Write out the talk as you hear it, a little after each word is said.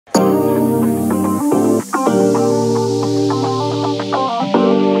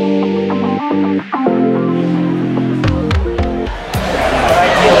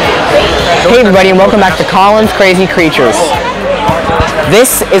everybody, and welcome back to Colin's Crazy Creatures.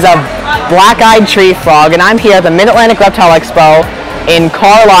 This is a black-eyed tree frog, and I'm here at the Mid Atlantic Reptile Expo in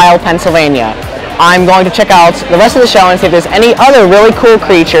Carlisle, Pennsylvania. I'm going to check out the rest of the show and see if there's any other really cool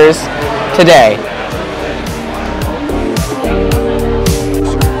creatures today.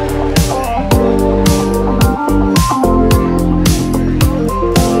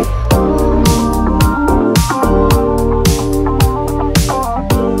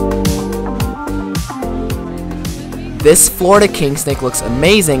 This Florida king snake looks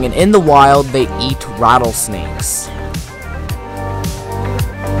amazing, and in the wild they eat rattlesnakes.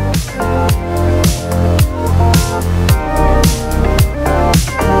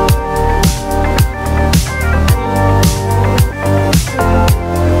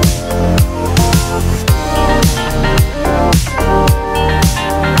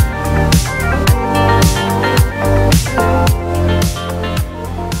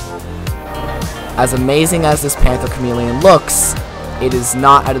 As amazing as this panther chameleon looks, it is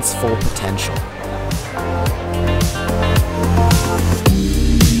not at its full potential.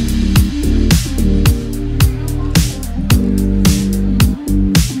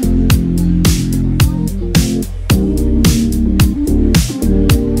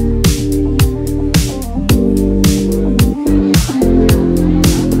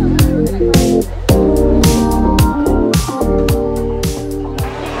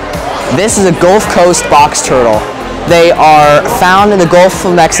 This is a Gulf Coast box turtle. They are found in the Gulf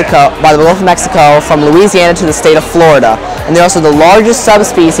of Mexico, from Louisiana to the state of Florida. And they're also the largest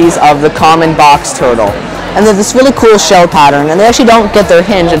subspecies of the common box turtle. And they have this really cool shell pattern, and they actually don't get their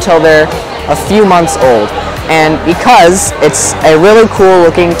hinge until they're a few months old. And because it's a really cool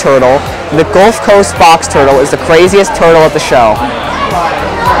looking turtle, the Gulf Coast box turtle is the craziest turtle at the show.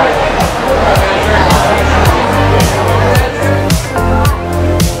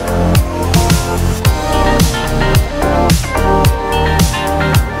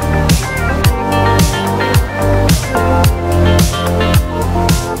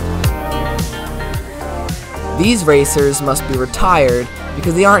 These racers must be retired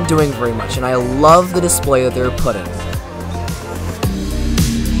because they aren't doing very much, and I love the display that they're putting.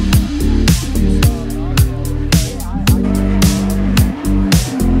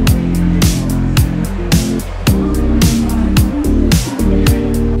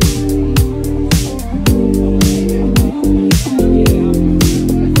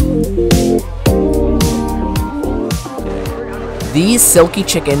 These silky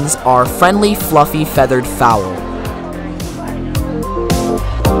chickens are friendly, fluffy, feathered fowl.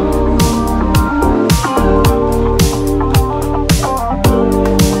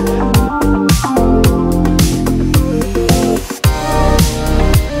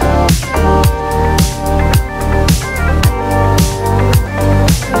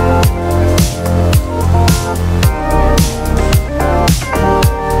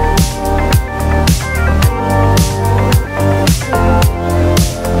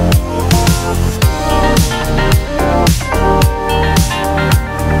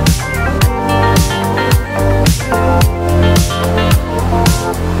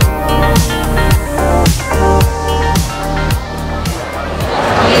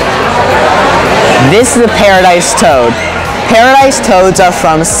 This is a paradise toad. Paradise toads are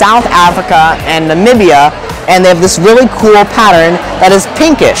from South Africa and Namibia, and they have this really cool pattern that is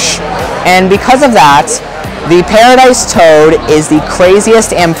pinkish. And because of that, the paradise toad is the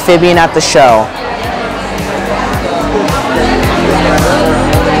craziest amphibian at the show.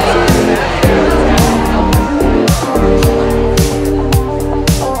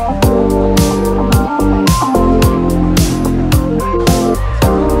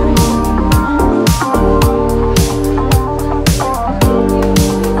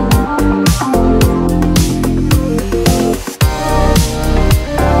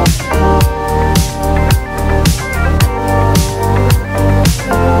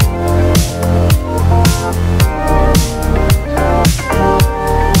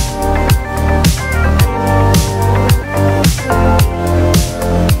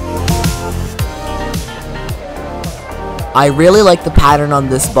 I really like the pattern on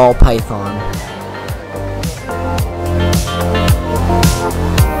this ball python.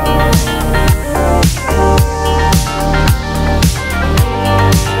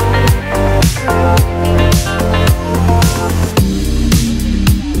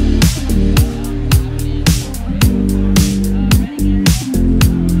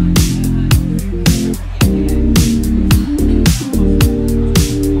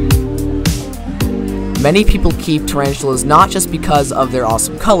 Many people keep tarantulas not just because of their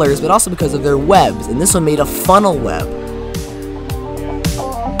awesome colors, but also because of their webs, and this one made a funnel web.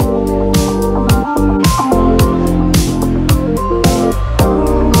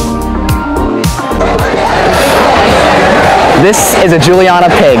 This is a Juliana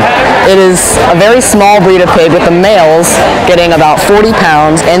pig. It is a very small breed of pig with the males getting about 40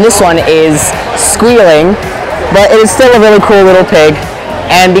 pounds, and this one is squealing, but it is still a really cool little pig.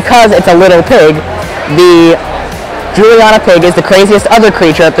 And because it's a little pig, the Juliana pig is the craziest other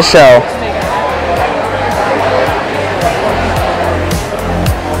creature at the show.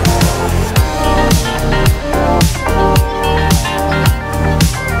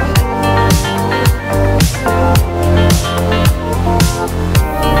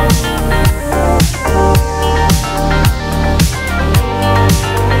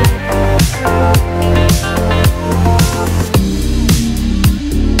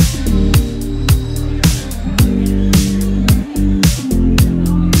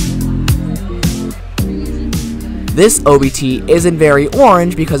 This OBT isn't very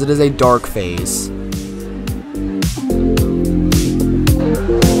orange because it is a dark phase.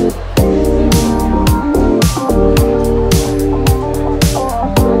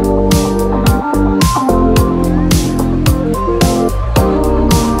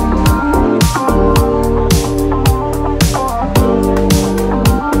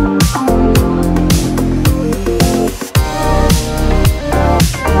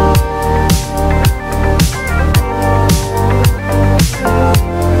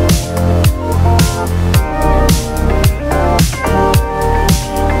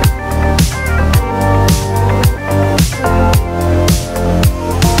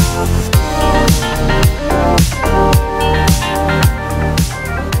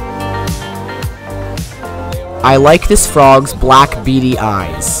 I like this frog's black beady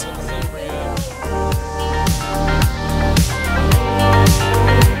eyes.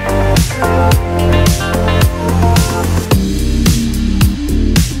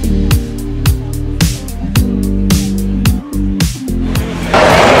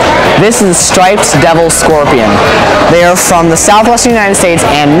 This is a striped devil scorpion. They are from the southwestern United States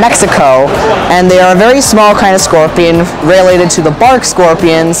and Mexico, and they are a very small kind of scorpion related to the bark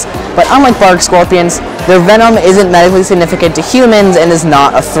scorpions, but unlike bark scorpions, their venom isn't medically significant to humans and is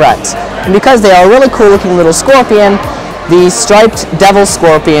not a threat. And because they are a really cool looking little scorpion, the striped devil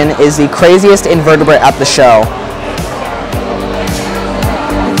scorpion is the craziest invertebrate at the show.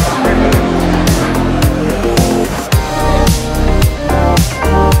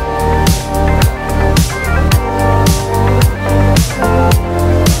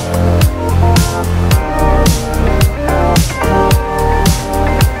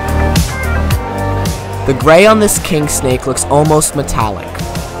 The gray on this king snake looks almost metallic.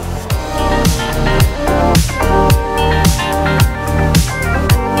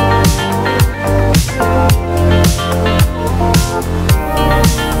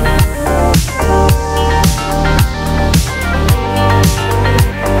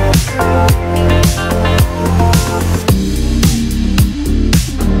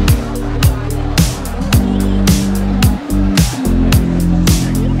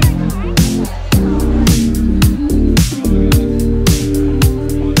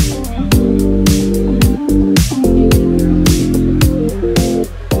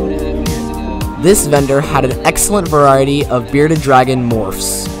 This vendor had an excellent variety of bearded dragon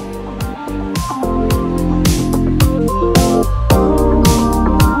morphs.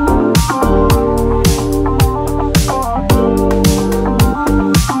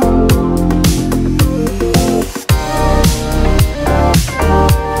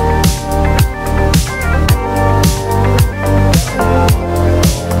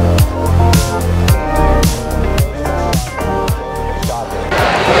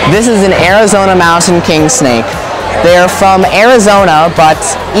 This is an Arizona mountain king snake. They are from Arizona, but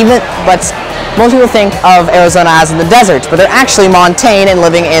most people think of Arizona as in the desert, but they're actually montane and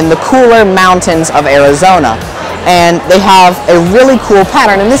living in the cooler mountains of Arizona. And they have a really cool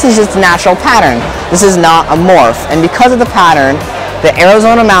pattern, and this is just a natural pattern. This is not a morph. And because of the pattern, the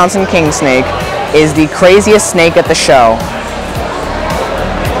Arizona mountain king snake is the craziest snake at the show.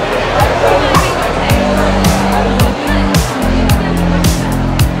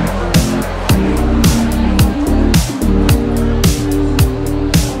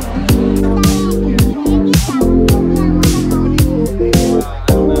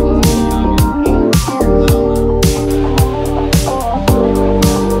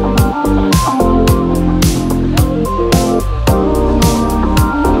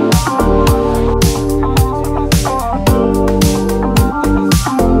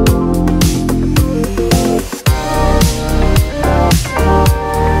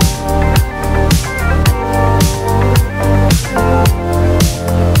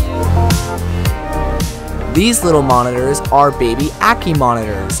 These little monitors are baby Ackie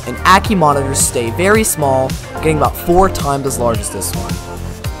monitors, and Ackie monitors stay very small, getting about 4 times as large as this one.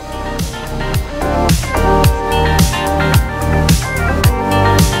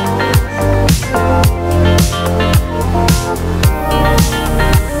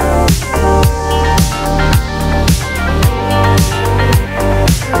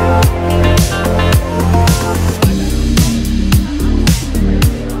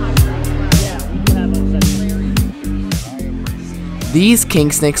 These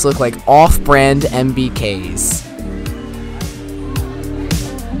king snakes look like off-brand MBKs.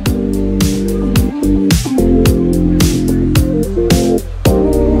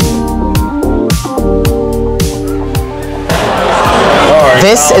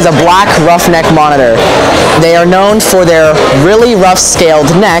 This is a black roughneck monitor. They are known for their really rough scaled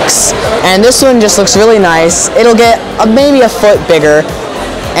necks, and this one just looks really nice. It'll get maybe a foot bigger,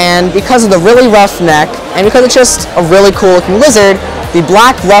 and because of the really rough neck, and because it's just a really cool looking lizard, the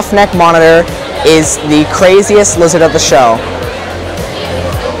black roughneck monitor is the craziest lizard of the show.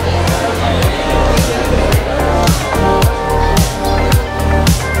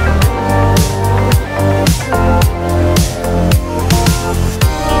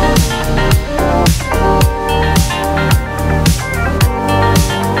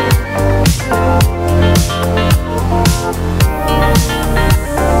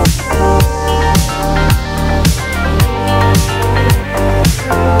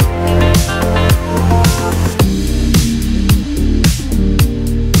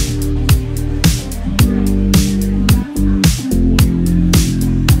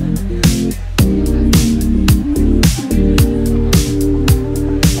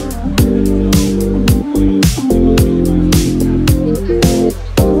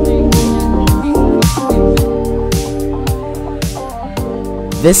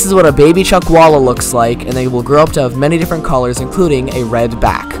 This is what a baby chuckwalla looks like, and they will grow up to have many different colors, including a red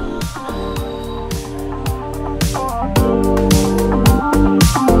back.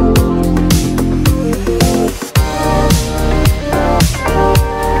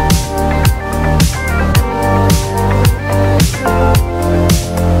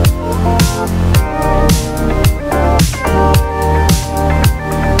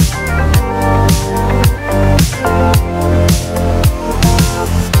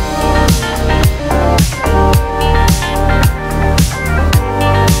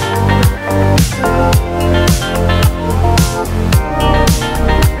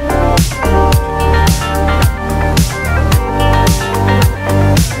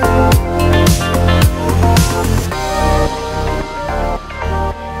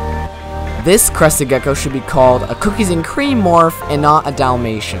 This crested gecko should be called a cookies and cream morph and not a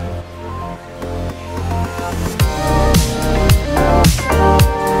Dalmatian.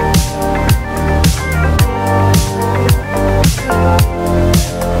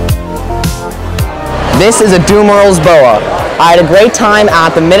 This is a Dumeral's boa. I had a great time at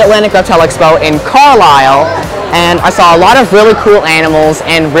the Mid Atlantic Reptile Expo in Carlisle, and I saw a lot of really cool animals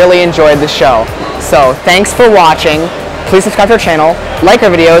and really enjoyed the show. So thanks for watching. Please subscribe to our channel, like our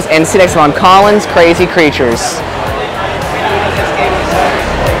videos, and see you next time on Colin's Crazy Creatures.